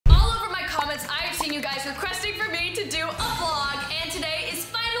seen you guys requesting for me to do a vlog, and today is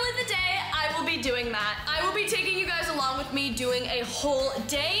finally the day I will be doing that. I will be taking you guys along with me doing a whole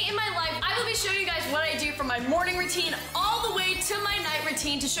day in my life. I will be showing you guys what I do from my morning routine all the way to my night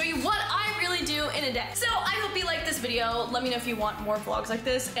routine to show you what I really do in a day. So I hope you like this video. Let me know if you want more vlogs like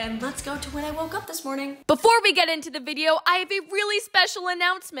this, and let's go to when I woke up this morning. Before we get into the video, I have a really special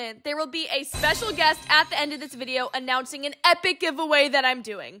announcement. There will be a special guest at the end of this video announcing an epic giveaway that I'm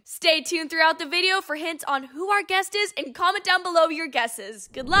doing. Stay tuned throughout the video for hints on who our guest is, and comment down below your guesses.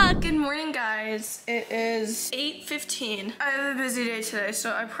 Good luck. Good morning, guys. It is 8:15. I have a busy day today,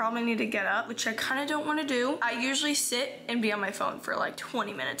 so I probably need to get up, which I kind of don't want to do. I usually sit and be on my phone for like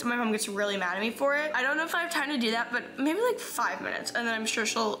 20 minutes. My mom gets really mad at me for it. I don't know if I have time to do that, but maybe like 5 minutes, and then I'm sure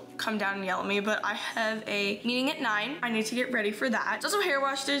she'll come down and yell at me. But I have a meeting at 9. I need to get ready for that. It's also hair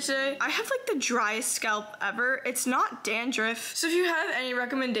wash day today. I have like the driest scalp ever. It's not dandruff. So if you have any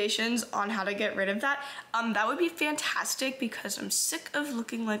recommendations on how to get rid of that, that would be fantastic, because I'm sick of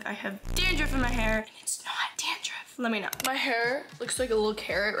looking like I have dandruff in my hair and it's not dandruff. Let me know. My hair looks like a little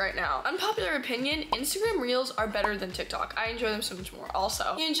carrot right now. Unpopular opinion, Instagram Reels are better than TikTok. I enjoy them so much more.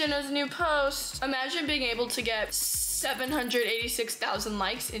 Also, Jenna's new post. Imagine being able to get 786,000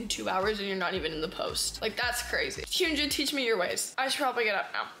 likes in 2 hours and you're not even in the post. Like, that's crazy. Hyunjin, teach me your ways. I should probably get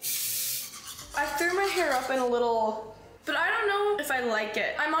up now. I threw my hair up in a little, but I don't know if I like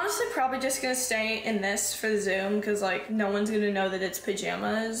it. I'm honestly probably just gonna stay in this for the Zoom, because like no one's gonna know that it's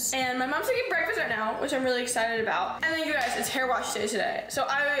pajamas. And my mom's making breakfast right now, which I'm really excited about. And then you guys, it's hair wash day today. So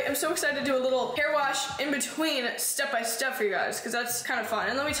I am so excited to do a little hair wash in between step by step for you guys, because that's kind of fun.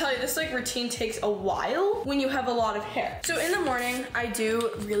 And let me tell you, this like routine takes a while when you have a lot of hair. So in the morning, I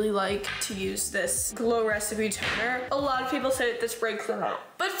do really like to use this Glow Recipe toner. A lot of people say that this breaks them out.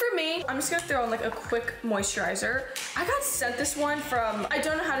 But for me, I'm just gonna throw in like a quick moisturizer. I got sent this one from, I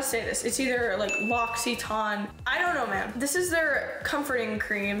don't know how to say this. It's either like L'Occitane. I don't know, man. This is their comforting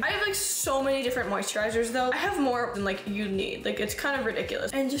cream. I have like so many different moisturizers though. I have more than like you need. Like, it's kind of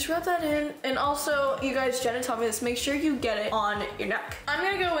ridiculous. And just rub that in. And also, you guys, Jenna taught me this, make sure you get it on your neck. I'm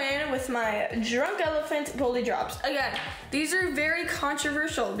gonna go in with my Drunk Elephant Goldie Drops. Again, these are very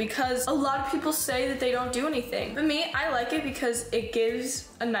controversial because a lot of people say that they don't do anything. But me, I like it because it gives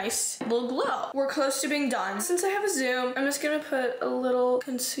a nice little glow. We're close to being done. Since I have a Zoom, I'm just gonna put a little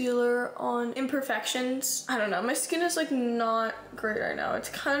concealer on imperfections. I don't know, my skin is like not great right now. It's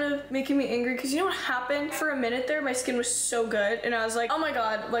kind of making me angry, because you know what happened? For a minute there, my skin was so good, and I was like, oh my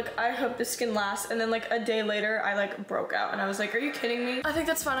god, like I hope this skin lasts. And then like a day later, I like broke out, and I was like, are you kidding me? I think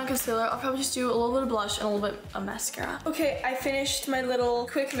that's fine on concealer. I'll probably just do a little bit of blush and a little bit of mascara. Okay, I finished my little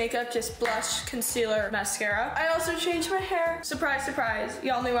quick makeup, just blush, concealer, mascara. I also changed my hair. Surprise, surprise.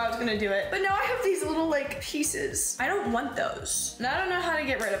 Y'all knew I was gonna do it. But now I have these little like pieces. I don't want those. And I don't know how to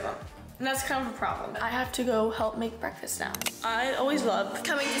get rid of them. And that's kind of a problem. I have to go help make breakfast now. I always love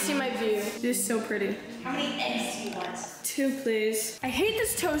coming to see my view. It is so pretty. How many eggs do you want? 2, please. I hate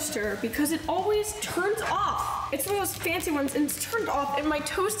this toaster because it always turns off. It's one of those fancy ones and it's turned off, and my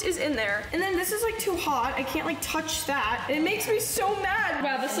toast is in there. And then this is like too hot. I can't like touch that. And it makes me so mad.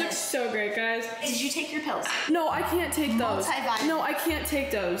 Wow, this looks so great, guys. Did you take your pills? No, I can't take those. Multivitamin. No, I can't take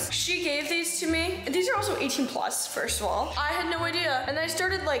those. She gave these to me. These are also 18 plus, first of all. I had no idea. And then I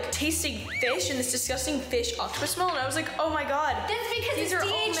started like tasting fish and this disgusting fish octopus smell, and I was like, oh my god. That's because these it's are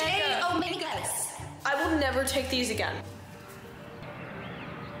DHA omegas. I will never take these again.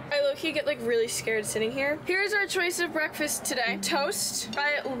 I low-key get like really scared sitting here. Here's our choice of breakfast today. Toast.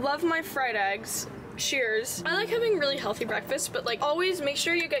 I love my fried eggs. Cheers. I like having really healthy breakfast, but like always make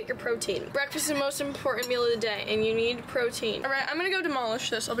sure you get your protein. Breakfast is the most important meal of the day, and you need protein. All right, I'm gonna go demolish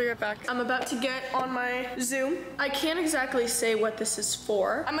this. I'll be right back. I'm about to get on my Zoom. I can't exactly say what this is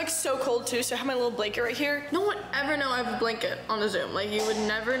for. I'm like so cold too, so I have my little blanket right here. No one ever know I have a blanket on the Zoom. Like, you would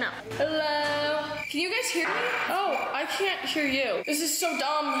never know. Hello? Can you guys hear me? Oh, I can't hear you. This is so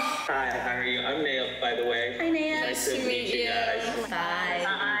dumb. Hi, how are you? I'm Nail, by the way. Hi, Nan. Nice to meet you guys. Bye.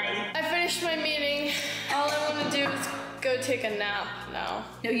 Hi. I finished my meeting. All I want to do is go take a nap now.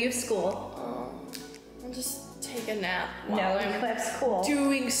 No, you have school. Oh, I'll just take a nap while No, you I'm have school.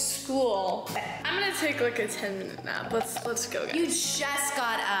 doing school. I'm gonna take like a 10-minute nap. Let's go, guys. You just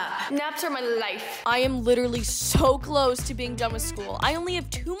got up. Naps are my life. I am literally so close to being done with school. I only have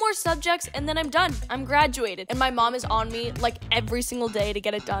 2 more subjects and then I'm done. I'm graduated. And my mom is on me like every single day to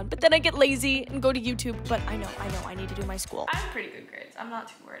get it done. But then I get lazy and go to YouTube. But I know, I need to do my school. I have pretty good grades. I'm not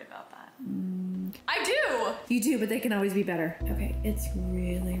too worried about that. I do! You do, but they can always be better. Okay, it's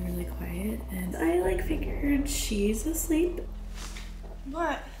really, really quiet, and I like figured she's asleep.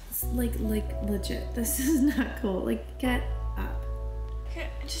 What? It's like legit. This is not cool. Like, get up. Okay.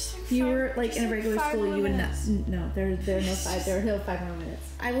 If you were like in a regular school, you would not. No, there are no 5 more minutes.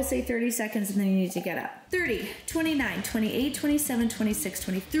 I will say 30 seconds and then you need to get up. 30, 29, 28, 27, 26,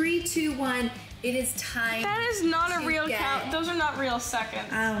 23, 2, 1. It is time. That is not a real count. Those are not real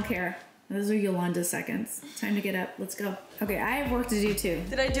seconds. I don't care. Those are Yolanda's seconds. Time to get up. Let's go. Okay, I have work to do too.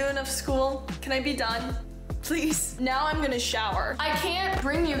 Did I do enough school? Can I be done? Please. Now I'm gonna shower. I can't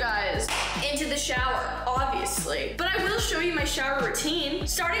bring you guys into the shower, obviously, but I will show you my shower routine.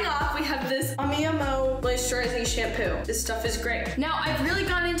 Starting off, we have this Amiamo moisturizing shampoo. This stuff is great. Now, I've really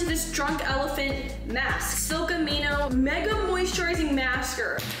gone into this Drunk Elephant mask. Silk Amino Mega Moisturizing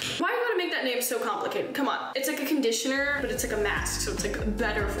Masker. Why do you gotta make that name so complicated? Come on. It's like a conditioner, but it's like a mask, so it's like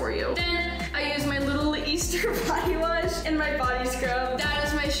better for you. Then I use my little Easter body wash and my body scrub. That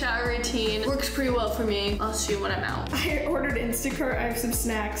is my shower routine. Works pretty well for me. I'll see you when I'm out. I ordered Instacart. I have some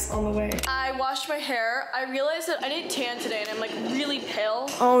snacks on the way. I washed my hair. I realized that I didn't tan today and I'm like really pale.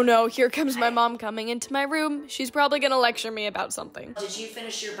 Oh no, here comes my mom coming into my room. She's probably gonna lecture me about something. Did you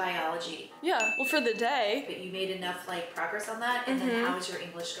finish your biology? Yeah, well for the day. But you made enough like progress on that? And then how is your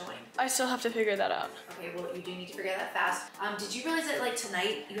English going? I still have to figure that out. Okay, well you do need to figure that fast. Did you realize that like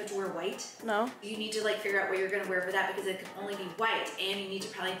tonight you have to wear white? No. You need to like figure out what you're gonna wear for that because it can only be white, and you need to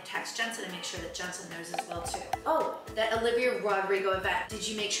probably text Jensen and make sure that Jensen knows as well too. Oh, that Olivia Rodrigo event. Did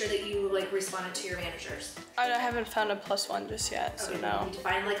you make sure that you like responded to your managers? I haven't found a +1 just yet, so okay, no. You need to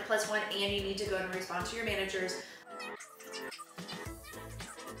find like a +1 and you need to go and respond to your managers.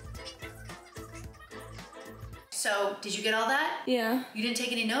 So, did you get all that? Yeah. You didn't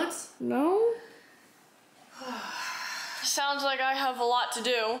take any notes? No? Sounds like I have a lot to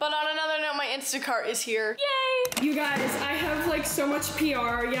do. But on another note, my Instacart is here. Yay! You guys, I have like so much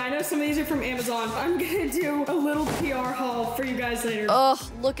PR. Yeah, I know some of these are from Amazon. I'm gonna do a little PR haul for you guys later. Ugh,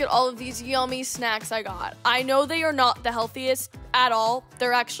 look at all of these yummy snacks I got. I know they are not the healthiest at all.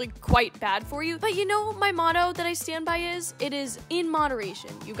 They're actually quite bad for you. But you know my motto that I stand by is, it is in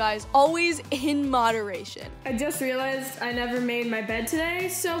moderation. You guys, always in moderation. I just realized I never made my bed today,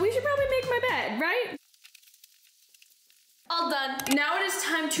 so we should probably make my bed, right? All done. Now it is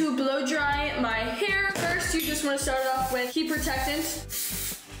time to blow dry my hair. First, you just want to start off with heat protectant.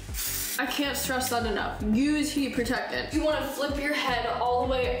 I can't stress that enough. Use heat protectant. You want to flip your head all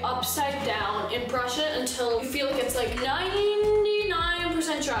the way upside down and brush it until you feel like it's like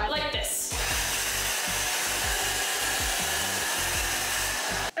 99% dry, like this.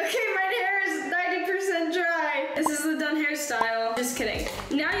 Okay, my hair is 90% dry. This is the done hairstyle. Just kidding.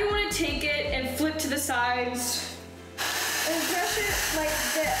 Now you want to take it and flip to the sides. And brush it like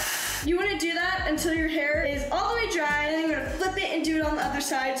this. You want to do that until your hair is all the way dry, and then you're going to flip it and do it on the other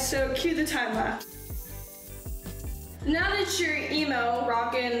side, so cue the time lapse. Now that you're emo,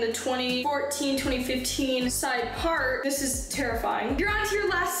 rocking the 2014, 2015 side part, this is terrifying. You're on to your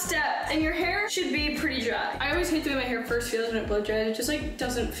last step, and your hair should be pretty dry. I always hate the way my hair first feels when it blow dries. It just like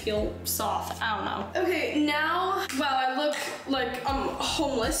doesn't feel soft. I don't know. Okay, now, wow, I look like I'm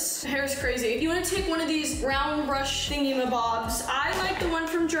homeless. Hair's crazy. You want to take one of these round brush thingy-mabobs. I like the one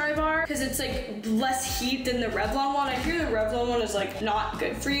from Dry Bar because it's like less heat than the Revlon one. I hear the Revlon one is like not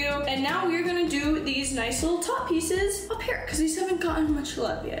good for you. And now we're gonna do these nice little top pieces up here because these haven't gotten much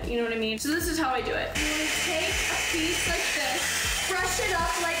love yet, you know what I mean? So this is how I do it. You want to take a piece like this, brush it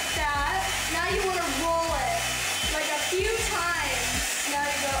up like that. Now you want to roll it like a few times. Now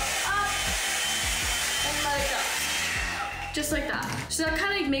you go up and let it go. Just like that. So that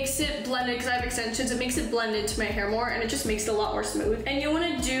kind of makes it blended, because I have extensions, it makes it blend into my hair more, and it just makes it a lot more smooth. And you want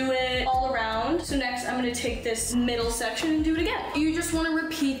to do it all around. So next I'm going to take this middle section and do it again. You just want to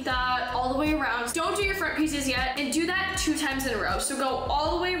repeat that all the way around. Don't do your front pieces yet, and do that 2 times in a row. So go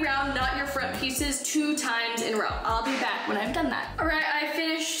all the way around, not your front pieces, 2 times in a row. I'll be back when I've done that. All right, I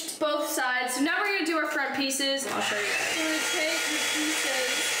finished both sides. So now we're going to do our front pieces. I'll show you guys. You're going to take your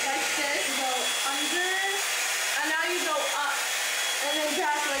pieces like this, go under, and now you go up, and then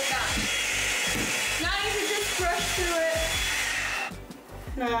back like that. Now you can just brush through it.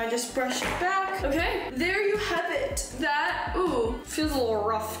 Now I just brush it back. Okay, there you have it. That, ooh, feels a little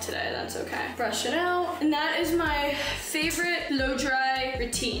rough today, that's okay. Brush it out. And that is my favorite blow dry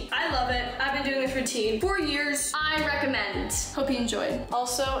routine. I love it. I've been doing this routine for years. I recommend. Hope you enjoyed.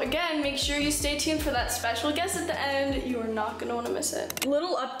 Also, again, make sure you stay tuned for that special guest at the end. You are not gonna wanna miss it.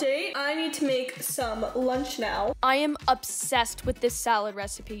 Little update, I need to make some lunch now. I am obsessed with this salad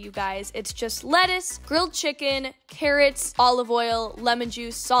recipe, you guys. It's just lettuce, grilled chicken, carrots, olive oil, lemon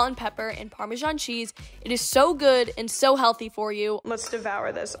juice, salt and pepper, and Parmesan cheese. It is so good and so healthy for you. Let's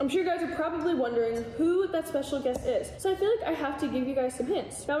devour this. I'm sure you guys are probably wondering who that special guest is. So I feel like I have to give you guys guys some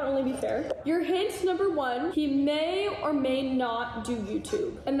hints. That would only be fair. Your hint number 1, he may or may not do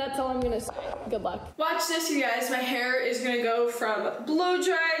YouTube. And that's all I'm gonna say. Good luck. Watch this, you guys. My hair is gonna go from blow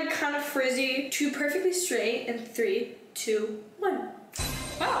dried, kind of frizzy, to perfectly straight in 3, 2, 1.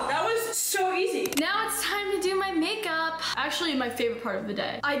 Wow, that was so easy. Now it's time to do my makeup. Actually, my favorite part of the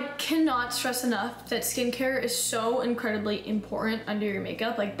day. I cannot stress enough that skincare is so incredibly important under your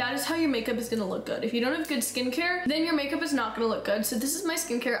makeup. Like, that is how your makeup is gonna look good. If you don't have good skincare, then your makeup is not gonna look good. So this is my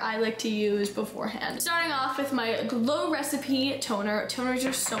skincare I like to use beforehand. Starting off with my Glow Recipe toner. Toners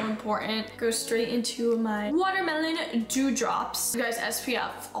are so important. Go straight into my Watermelon Dewdrops. You guys,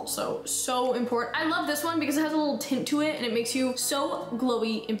 SPF also so important. I love this one because it has a little tint to it and it makes you so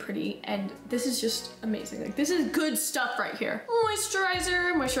glowy and pretty, and this is just amazing. Like, this is good stuff right here.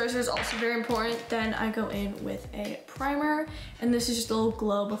 Moisturizer. Moisturizer is also very important. Then I go in with a primer, and this is just a little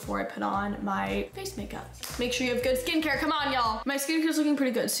glow before I put on my face makeup. Make sure you have good skincare. Come on, y'all. My skincare is looking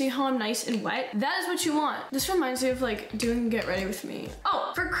pretty good. See how I'm nice and wet? That is what you want. This reminds me of like doing Get Ready With Me.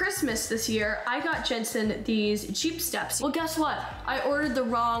 Oh, for Christmas this year, I got Jensen these Jeep Steps. Well, guess what? I ordered the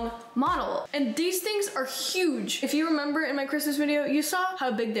wrong model, and these things are huge. If you remember in my Christmas video, you saw how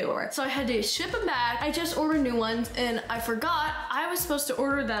big they were. So I had to ship them back. I just ordered new ones, and I forgot I was supposed to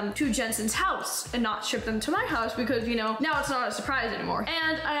order them to Jensen's house and not ship them to my house because, you know, now it's not a surprise anymore.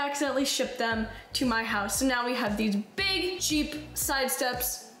 And I accidentally shipped them to my house. So now we have these big Jeep side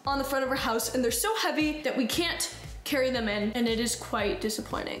steps on the front of our house, and they're so heavy that we can't carry them in, and it is quite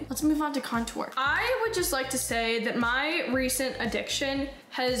disappointing. Let's move on to contour. I would just like to say that my recent addiction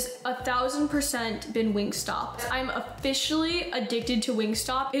has 1000% been Wingstop. I'm officially addicted to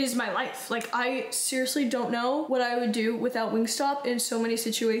Wingstop. It is my life. Like, I seriously don't know what I would do without Wingstop in so many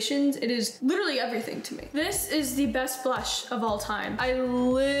situations. It is literally everything to me. This is the best blush of all time. I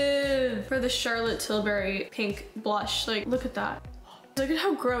live for the Charlotte Tilbury pink blush. Like, look at that. Look at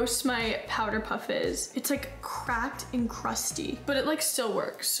how gross my powder puff is. It's like cracked and crusty, but it like still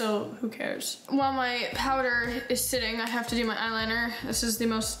works, so who cares? While my powder is sitting, I have to do my eyeliner. This is the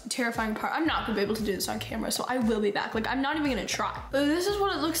most terrifying part. I'm not gonna be able to do this on camera, so I will be back. Like, I'm not even gonna try. But this is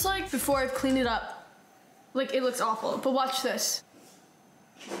what it looks like before I've cleaned it up. Like, it looks awful, but watch this.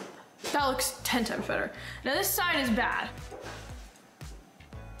 That looks 10 times better. Now this side is bad.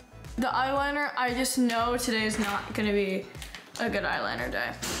 The eyeliner, I just know today is not gonna be a good eyeliner day,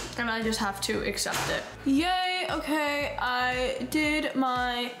 and I just have to accept it. Yay, okay, I did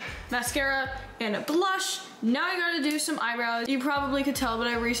my mascara and a blush. Now I gotta do some eyebrows. You probably could tell, but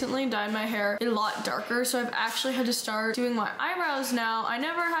I recently dyed my hair a lot darker, so I've actually had to start doing my eyebrows now. I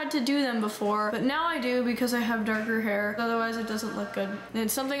never had to do them before, but now I do because I have darker hair. Otherwise, it doesn't look good. And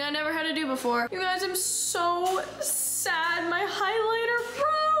it's something I never had to do before. You guys, I'm so sad. My highlighter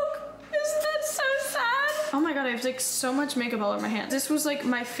broke. Isn't that so sad? Oh my god, I have like so much makeup all over my hands. This was like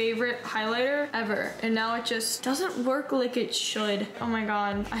my favorite highlighter ever, and now it just doesn't work like it should. Oh my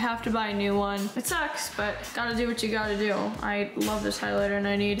god, I have to buy a new one. It sucks, but gotta do what you gotta do. I love this highlighter, and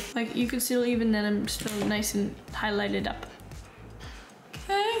I need, like, you can see even then I'm still nice and highlighted up.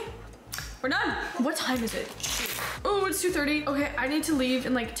 Okay, we're done. What time is it? Oh, it's 2:30. Okay, I need to leave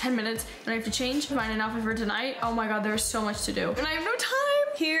in like 10 minutes, and I have to change, find an outfit for tonight. Oh my god, there's so much to do, and I have no time.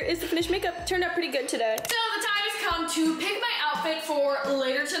 Here is the finished makeup. Turned out pretty good today. So the time has come to pick my outfit for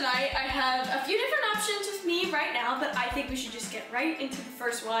later tonight. I have a few different options with me right now, but I think we should just get right into the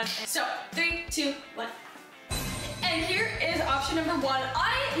first one. So 3, 2, 1. And here is option number 1.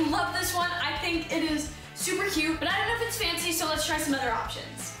 I love this one. I think it is super cute, but I don't know if it's fancy, so let's try some other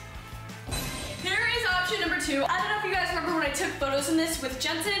options. Here is option number 2. I don't know if you guys remember when I took photos in this with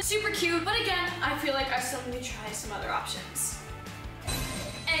Jensen. Super cute, but again, I feel like I still need to try some other options.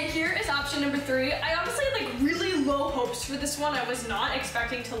 And here is option number 3. I honestly had like really low hopes for this one. I was not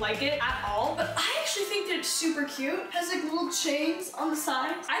expecting to like it at all, but I actually think that it's super cute. It has like little chains on the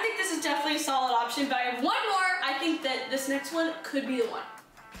sides. I think this is definitely a solid option, but I have one more. I think that this next one could be the one.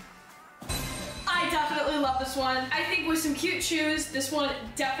 I definitely love this one. I think with some cute shoes, this one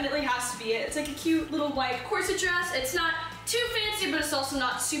definitely has to be it. It's like a cute little white corset dress. It's not too fancy, but it's also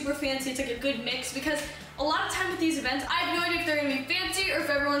not super fancy. It's like a good mix, because a lot of time with these events, I have no idea if they're gonna be fancy or if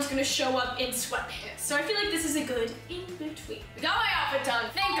everyone's gonna show up in sweatpants. So I feel like this is a good in-between. We got my outfit done,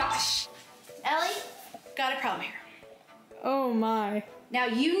 thank gosh. Ellie, got a problem here. Oh my. Now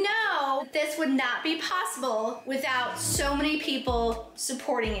you know this would not be possible without so many people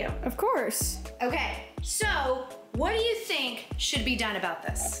supporting you. Of course. Okay, so What do you think should be done about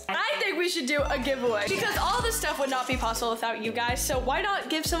this? I think we should do a giveaway because all this stuff would not be possible without you guys. So why not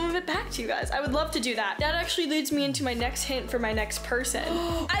give some of it back to you guys? I would love to do that. That actually leads me into my next hint for my next person.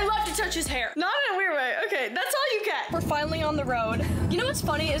 I love to touch his hair. Not in a weird way. Okay, that's all you get. We're finally on the road. You know what's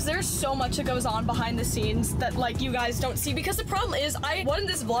funny is there's so much that goes on behind the scenes that like you guys don't see because the problem is I wanted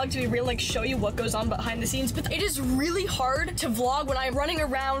this vlog to be real, like show you what goes on behind the scenes, but it is really hard to vlog when I'm running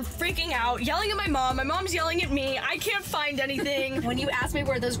around freaking out, yelling at my mom's yelling at me, I can't find anything. When you asked me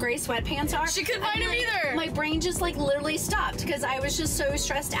where those gray sweatpants are, She couldn't find them either. My brain just like literally stopped because I was just so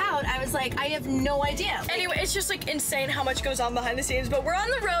stressed out. I was like, I have no idea. Anyway, it's just like insane how much goes on behind the scenes, but we're on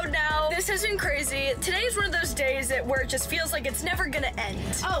the road now. This has been crazy. Today is one of those days where it just feels like it's never gonna end.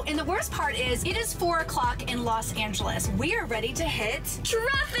 Oh, and the worst part is it is 4 o'clock in Los Angeles. We are ready to hit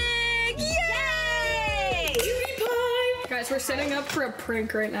Traffic! Yay! Cutie pie! Guys, we're setting up for a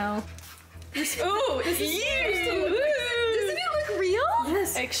prank right now. Ooh, this is doesn't it look real?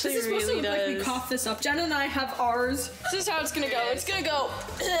 Yes. Actually, this is supposed really to look like we does. coughed this up. Jenna and I have ours. This is how it's gonna go. It's gonna go,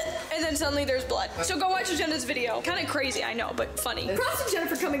 and then suddenly there's blood. So go watch Jenna's video. Kind of crazy, I know, but funny. Props to Jenna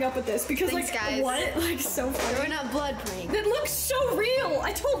for coming up with this because Thanks, like guys. what? Like so funny. We're not blood prank. It looks so real.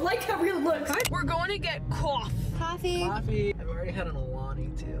 I don't like how real it looks. We're going to get coffee. Coffee. I've already had an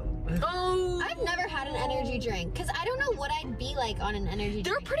Alani too. Oh. I've never had an energy drink because I don't know what I'd be like on an energy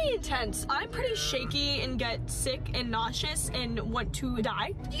They're drink. pretty intense. I'm pretty shaky and get sick and nauseous and want to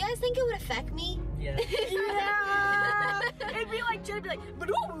die. Do you guys think it would affect me? Yeah. Yeah. It'd be like, Jen'd be like,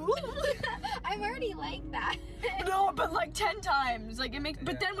 I'm already like that. no, but like 10 times. Like it makes,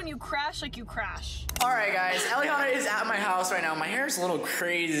 but then when you crash, like you crash. All right, guys. Eliana is at my house right now. My hair is a little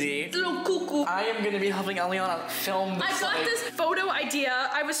crazy. It's a little cuckoo. I am gonna be helping Eliana film this. I got this photo idea.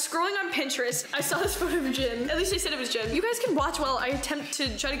 I was scrolling on Pinterest. I saw this photo of Jin. At least they said it was Jin. You guys can watch while I attempt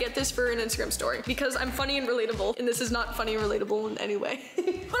to try to get this for an Instagram story because I'm funny and relatable, and this is not funny and relatable in any way.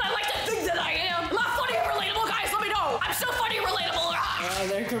 But I like to think that I am. I'm not funny and relatable, guys. Let me know. I'm so funny and relatable. Oh,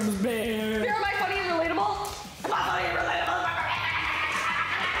 there comes Bear. Here, am I funny and relatable? Am I funny and relatable?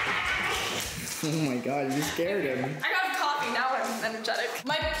 Oh my God, you scared him. I got coffee, now I'm energetic.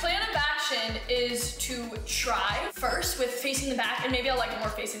 My plan of action is to try first with facing the back, and maybe I'll like more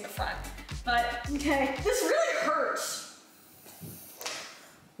facing the front. But, okay, this really hurts.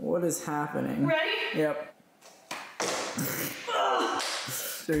 What is happening? Ready? Yep.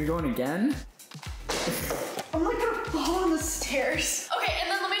 So you're going again? I'm like gonna fall on the stairs. Okay,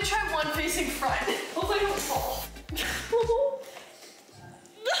 and then let me try one facing front. Hopefully I don't fall.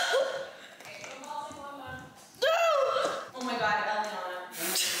 Oh my God, Eliana.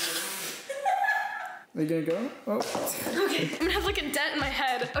 Are you gonna go? Oh. Okay, I'm gonna have like a dent in my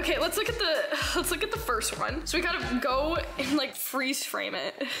head. Okay, let's look at the first one. So we gotta go and like freeze frame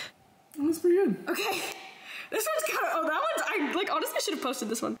it. Oh, that's pretty good. Okay, this one's kind of, oh, that one's, I like honestly should have posted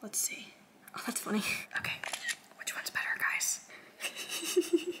this one. Let's see. Oh, that's funny. Okay, which one's better, guys?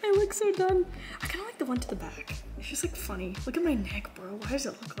 I look so done. I kind of like the one to the back. It's just like funny. Look at my neck, bro. Why does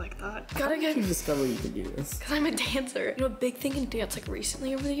it look like that? Gotta get. You discovered you could do this. Cause I'm a dancer. You know, a big thing in dance, like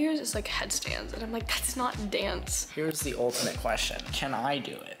recently over the years, is like headstands, and I'm like, that's not dance. Here's the ultimate question. Can I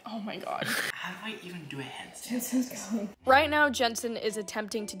do it? Oh my God. How do I even do a headstand? Right now, Jensen is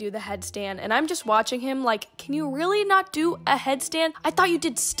attempting to do the headstand, and I'm just watching him like, can you really not do a headstand? I thought you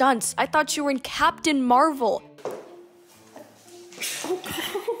did stunts. I thought you were in Captain Marvel. Oh God.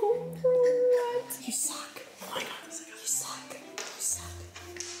 What? You suck. Oh my God, you suck. You suck.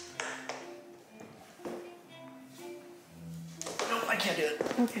 Nope, I can't do it.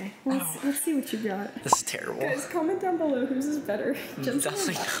 Okay, let's see what you got. This is terrible. Guys, comment down below whose is better.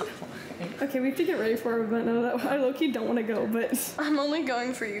 Definitely not. Okay, we have to get ready for it, but no, I low-key don't want to go, but I'm only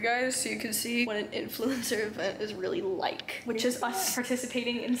going for you guys so you can see what an influencer event is really like, which is us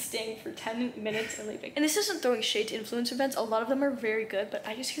participating and staying for 10 minutes and leaving. And this isn't throwing shade to influencer events. A lot of them are very good, but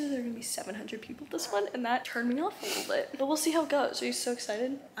I just hear there are gonna be 700 people at this one, and that turned me off a little bit. But we'll see how it goes. Are you so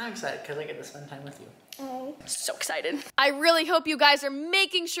excited? I'm excited because I get to spend time with you. Oh, so excited. I really hope you guys are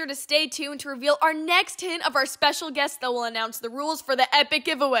making sure to stay tuned to reveal our next hint of our special guest that will announce the rules for the epic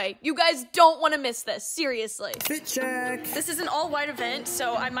giveaway. You guys don't want to miss this, seriously. Fit check. This is an all-white event,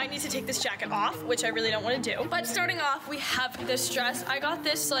 so I might need to take this jacket off, which I really don't want to do. But starting off, we have this dress. I got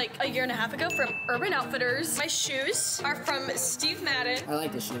this like a year and a half ago from Urban Outfitters. My shoes are from Steve Madden. I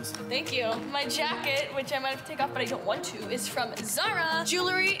like the shoes. Thank you. My jacket, which I might have to take off, but I don't want to, is from Zara.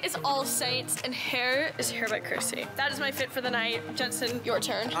 Jewelry is All Saints, and hair is Hair by Chrissy. That is my fit for the night. Jensen, your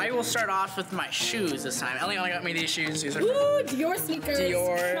turn. I will start off with my shoes this time. Eliana got me these shoes. These are ooh, Dior sneakers.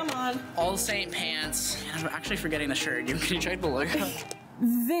 Dior. Come on. All Saint pants. And I'm actually forgetting the shirt. Can you check the logo?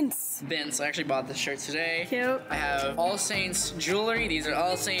 Vince. I actually bought this shirt today. Cute. I have All Saints jewelry. These are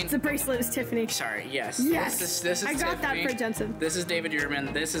All Saints. The bracelet is Tiffany. Sorry, yes. Yes. This is I got Tiffany. that for Jensen. This is David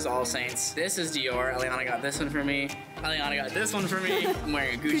Yurman. This is All Saints. This is Dior. Eliana got this one for me. Eliana got this one for me. I'm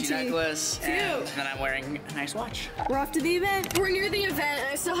wearing a Gucci necklace. And then I'm wearing a nice watch. We're off to the event. We're near the event, and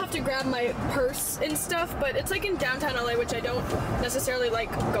I still have to grab my purse and stuff, but it's like in downtown LA, which I don't necessarily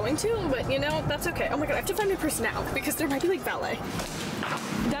like going to, but you know, that's okay. Oh my god, I have to find my purse now because there might be like valet.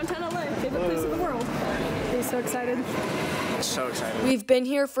 Downtown LA, favorite place in the world. I'm so excited. So excited. We've been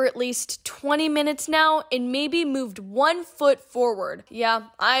here for at least 20 minutes now and maybe moved 1 foot forward. Yeah,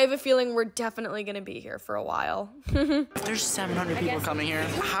 I have a feeling we're definitely gonna be here for a while. There's 700 people coming here.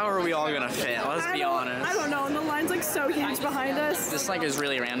 How are we all gonna fit? Let's be honest. I don't know, and the line's like so huge behind us. This like is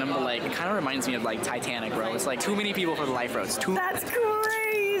really random, but like it kind of reminds me of like Titanic, bro. It's like too many people for the lifeboats. That's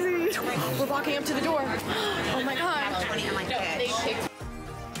crazy. We're walking up to the door. Oh my god.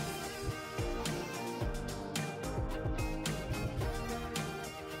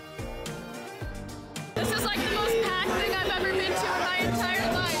 This is like the most packed thing I've ever been to in my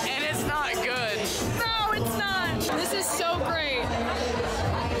entire life. And it's not good. No, it's not. This is so great.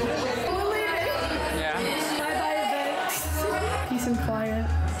 Yeah. Bye-bye, event. Peace and quiet.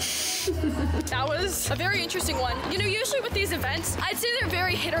 That was a very interesting one. You know, usually with these events, I'd say they're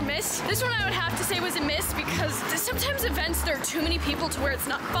very hit or miss. This one I would have to say was a miss because sometimes events, there are too many people to where it's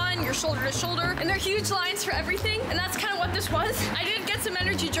not fun, you're shoulder to shoulder, and there are huge lines for everything, and that's kind of what this was. I did get some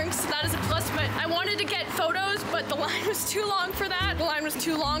energy drinks, so that is a plus, but I wanted to get photos, but the line was too long for that. The line was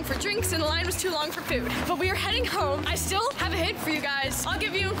too long for drinks, and the line was too long for food. But we are heading home. I still have a hint for you guys. I'll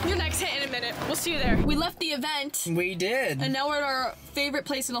give you your next hint in a minute. We'll see you there. We left the event, We did. and now we're at our favorite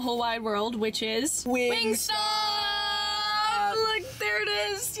place in the whole wide world, which is Wingstop! Look, there it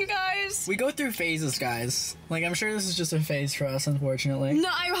is, you guys. We go through phases, guys. Like, I'm sure this is just a phase for us, unfortunately. No,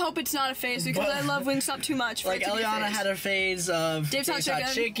 I hope it's not a phase because But- I love Wingstop too much. For Like, it to be a Eliana phase. had a phase of Dave's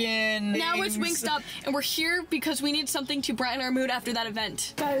Hot chicken. Now it's names. Wingstop, and we're here because we need something to brighten our mood after that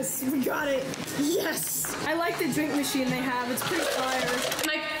event. Guys, we got it. Yes. I like the drink machine they have. It's pretty fire.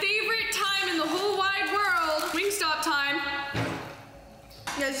 My favorite time in the whole wide world, Wingstop time.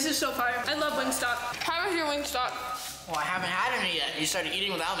 Guys, this is so fire. I love Wingstop. How was your Wingstop? Well, I haven't had any yet. You started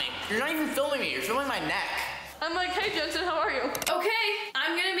eating without me. You're not even filming me. You're filming my neck. I'm like, hey Jensen, how are you? Okay,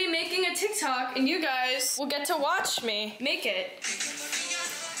 I'm gonna be making a TikTok and you guys will get to watch me make it.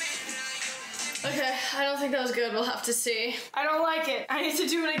 Okay, I don't think that was good. We'll have to see. I don't like it. I need to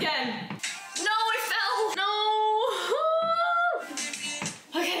do it again. No, it fell. No.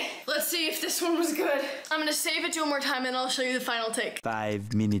 Okay, let's see if this one was good. I'm gonna save it to one more time and I'll show you the final take.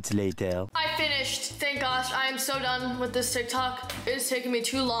 5 minutes later. I finished. Thank gosh, I am so done with this TikTok. It is taking me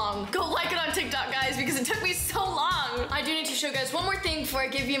too long. Go like it on TikTok, guys, because it took me so long. I do need to show you guys one more thing before I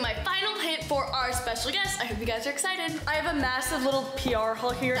give you my final hint for our special guest. I hope you guys are excited. I have a massive little PR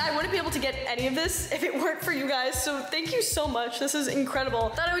haul here. I wouldn't be able to get any of this if it weren't for you guys, so thank you so much. This is incredible.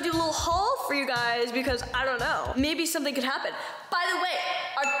 Thought I would do a little haul for you guys because I don't know, maybe something could happen. By the way,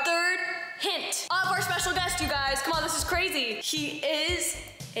 our third hint of our special guest, you guys. Come on, this is crazy. He is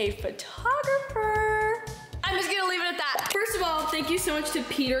a photographer. I'm just gonna leave it at that. First of all, thank you so much to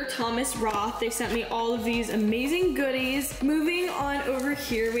Peter Thomas Roth. They sent me all of these amazing goodies. Moving on over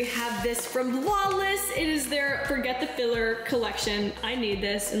here, we have this from Lawless. It is their Forget the Filler collection. I need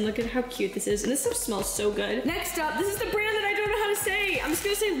this, and look at how cute this is. And this stuff smells so good. Next up, this is the brand that I don't know how to say. I'm just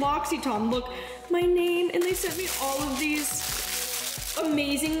gonna say L'Occitane. Look, my name, and they sent me all of these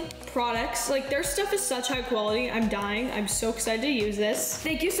amazing products. Like, their stuff is such high quality. I'm dying. I'm so excited to use this.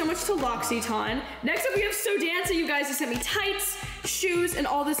 Thank you so much to L'Occitane. Next up, we have So Dancer. You guys have sent me tights, shoes, and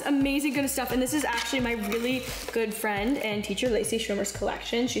all this amazing good stuff. And this is actually my really good friend and teacher, Lacey Schwimmer's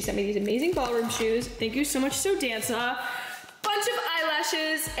collection. She sent me these amazing ballroom shoes. Thank you so much, So Dancer. Bunch of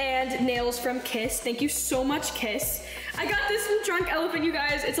eyelashes and nails from Kiss. Thank you so much, Kiss. I got this from Drunk Elephant, you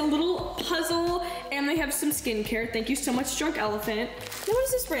guys. It's a little puzzle, and they have some skincare. Thank you so much, Drunk Elephant. Now, what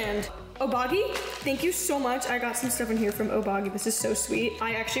is this brand? Obagi? Thank you so much. I got some stuff in here from Obagi. This is so sweet.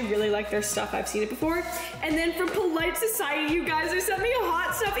 I actually really like their stuff. I've seen it before. And then from Polite Society, you guys, they sent me a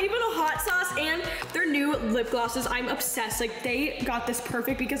hot stuff, even a hot sauce, and their new lip glosses. I'm obsessed. Like, they got this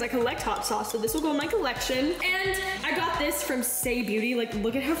perfect because I collect hot sauce, so this will go in my collection. And I got this from Say Beauty. Like,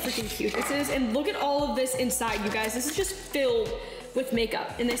 look at how freaking cute this is, and look at all of this inside, you guys. This is just filled with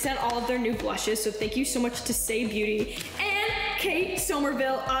makeup, and they sent all of their new blushes, so thank you so much to Say Beauty. And Kate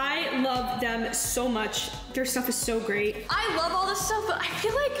Somerville. I love them so much. Their stuff is so great. I love all this stuff, but I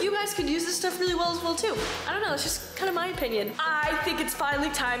feel like you guys could use this stuff really well as well too. I don't know, it's just kind of my opinion. I think it's finally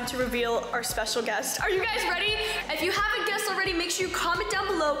time to reveal our special guest. Are you guys ready? If you haven't guessed already, make sure you comment down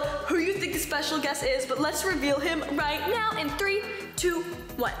below who you think the special guest is, but let's reveal him right now in 3, 2,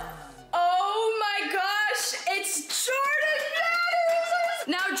 1. Oh my gosh, it's Jordan Matters!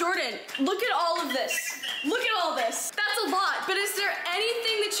 Now Jordan, look at all of this. Look at all this. That's a lot, but is there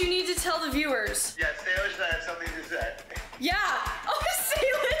anything that you need to tell the viewers? Yeah, Salish and I have something to say. Yeah. Oh,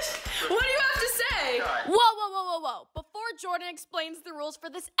 Salish, what do you have to say? Whoa, whoa, whoa, whoa, whoa. Before Jordan explains the rules for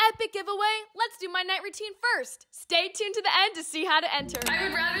this epic giveaway, let's do my night routine first. Stay tuned to the end to see how to enter. I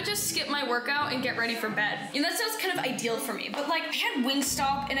would rather just skip my workout and get ready for bed. And that sounds kind of ideal for me, but like I had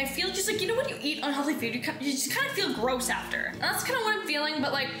Wingstop and I feel just like, you know when you eat unhealthy food, you just kind of feel gross after. And that's kind of what I'm feeling,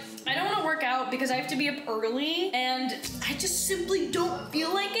 but like, I don't want to work out because I have to be up early and I just simply don't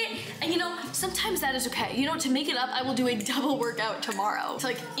feel like it. And you know, sometimes that is okay. You know, to make it up, I will do a double workout tomorrow to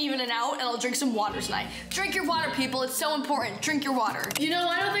like even it out, and I'll drink some water tonight. Drink your water, people. It's so important. Drink your water. You know,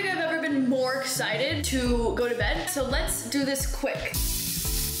 I don't think I've ever been more excited to go to bed. So let's do this quick.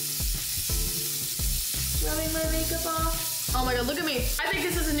 Rubbing my makeup off. Oh my god, look at me. I think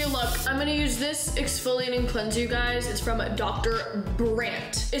this is a new look. I'm gonna use this exfoliating cleanser, you guys. It's from Dr.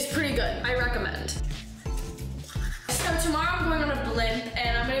 Brandt. It's pretty good, I recommend. So tomorrow I'm going on a blimp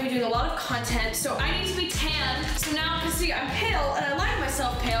and I'm gonna be doing a lot of content, so I need to be tan. So now, cause see, I'm pale and I like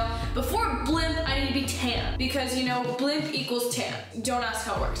myself pale. Before blimp, I need to be tan because you know, blimp equals tan. Don't ask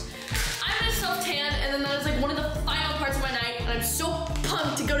how it works. I'm gonna self-tan and then that is like one of the final parts of my night and I'm so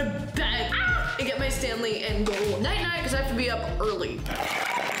pumped to go to bed and get my Stanley and go night-night because I have to be up early.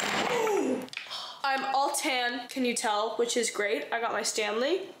 I'm all tan, can you tell, which is great. I got my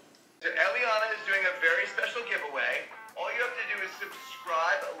Stanley. So Elliana is doing a very special giveaway. All you have to do is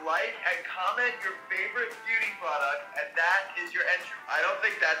subscribe, like, and comment your favorite beauty product, and that is your entry. I don't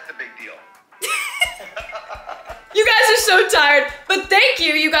think that's the big deal. You guys are so tired, but thank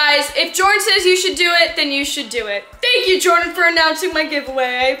you, you guys. If Jordan says you should do it, then you should do it. Thank you, Jordan, for announcing my giveaway.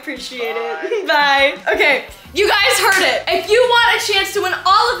 I appreciate it. Bye. Okay, you guys heard it. If you want a chance to win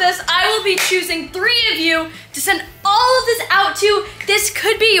all of this, I will be choosing 3 of you to send all of this out to. This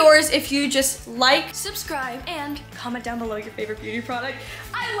could be yours if you just like, subscribe, and comment down below your favorite beauty product.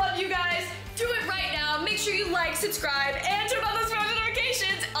 I love you guys. Do it right now. Make sure you like, subscribe, and turn on those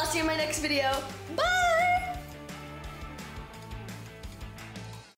notifications. I'll see you in my next video. Bye!